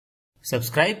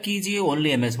Subscribe कीजिए only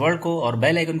MS word को और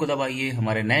बेल आइकन को दबाइए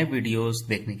हमारे नए वीडियोस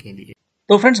देखने के लिए।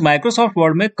 तो फ्रेंड्स, माइक्रोसॉफ्ट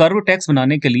वर्ड में कर्व टेक्स्ट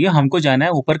बनाने के लिए हमको जाना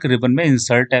है ऊपर के रिबन में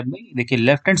इंसर्ट टैब में। देखिए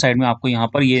लेफ्ट हैंड साइड में आपको यहाँ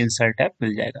पर ये इंसर्ट टैब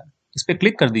मिल जाएगा। इस पर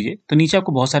क्लिक कर दीजिए तो नीचे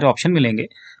आपको बहुत सारे ऑप्शन मिलेंगे।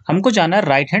 हमको जाना है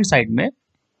राइट हैंड साइड में।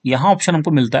 यहाँ ऑप्शन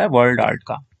हमको मिलता है वर्ड आर्ट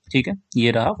का। ठीक है,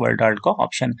 ये रहा वर्ड आर्ट का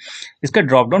ऑप्शन। इसके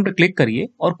ड्रॉप डाउन पे क्लिक करिए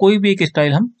और कोई भी एक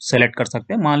स्टाइल हम सेलेक्ट कर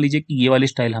सकते हैं। मान लीजिए कि ये वाली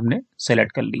स्टाइल हमने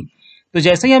सेलेक्ट कर ली। तो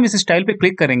जैसे ही हम इस स्टाइल पे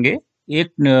क्लिक करेंगे एक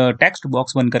टेक्स्ट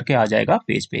बॉक्स बन करके आ जाएगा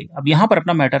पेज पे। अब यहाँ पर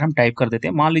अपना मैटर हम टाइप कर देते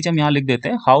हैं। मान लीजिए हम यहाँ लिख देते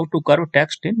हैं how to curve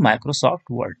text in Microsoft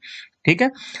word. ठीक है,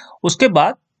 उसके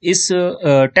बाद इस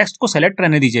टेक्स्ट को सेलेक्ट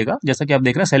रहने दीजिएगा। जैसा कि आप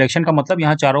देख रहे हैं सिलेक्शन का मतलब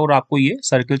यहाँ चारों ओर आपको ये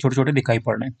सर्किल छोटे छोटे दिखाई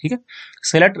पड़ रहे हैं। ठीक है,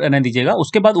 सेलेक्ट रहने दीजिएगा।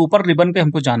 उसके बाद ऊपर रिबन पे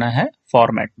हमको जाना है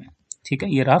फॉर्मेट में। ठीक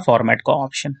है, ये रहा फॉर्मेट का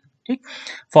ऑप्शन। ठीक,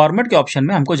 फॉर्मेट के ऑप्शन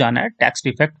में हमको जाना है टेक्स्ट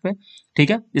इफेक्ट पे।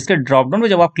 ठीक है, इसके ड्रॉप डाउन में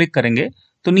जब आप क्लिक करेंगे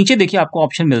तो नीचे देखिए आपको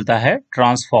ऑप्शन मिलता है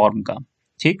ट्रांसफॉर्म का।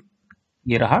 ठीक,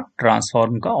 ये रहा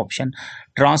ट्रांसफॉर्म का ऑप्शन।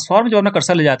 ट्रांसफॉर्म जब अपना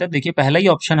कर्सर ले जाते हैं देखिए पहला ही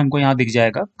ऑप्शन हमको यहाँ दिख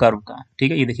जाएगा कर्व का।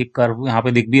 ठीक है, ये देखिए कर्व यहाँ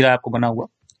पे दिख भी रहा है आपको बना हुआ।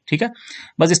 ठीक है,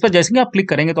 बस इस पर जैसे ही आप क्लिक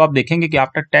करेंगे तो आप देखेंगे कि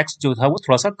आपका टेक्स्ट जो था वो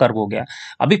थोड़ा सा कर्व हो गया।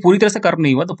 अभी पूरी तरह से कर्व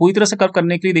नहीं हुआ, तो पूरी तरह से कर्व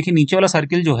करने के लिए देखिए नीचे वाला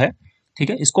सर्किल जो है, ठीक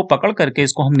है, इसको पकड़ करके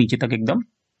इसको हम नीचे तक एकदम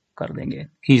कर देंगे,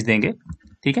 खींच देंगे।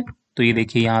 ठीक है, तो ये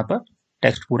देखिए यहाँ पर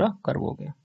टेक्स्ट पूरा कर्व हो गया।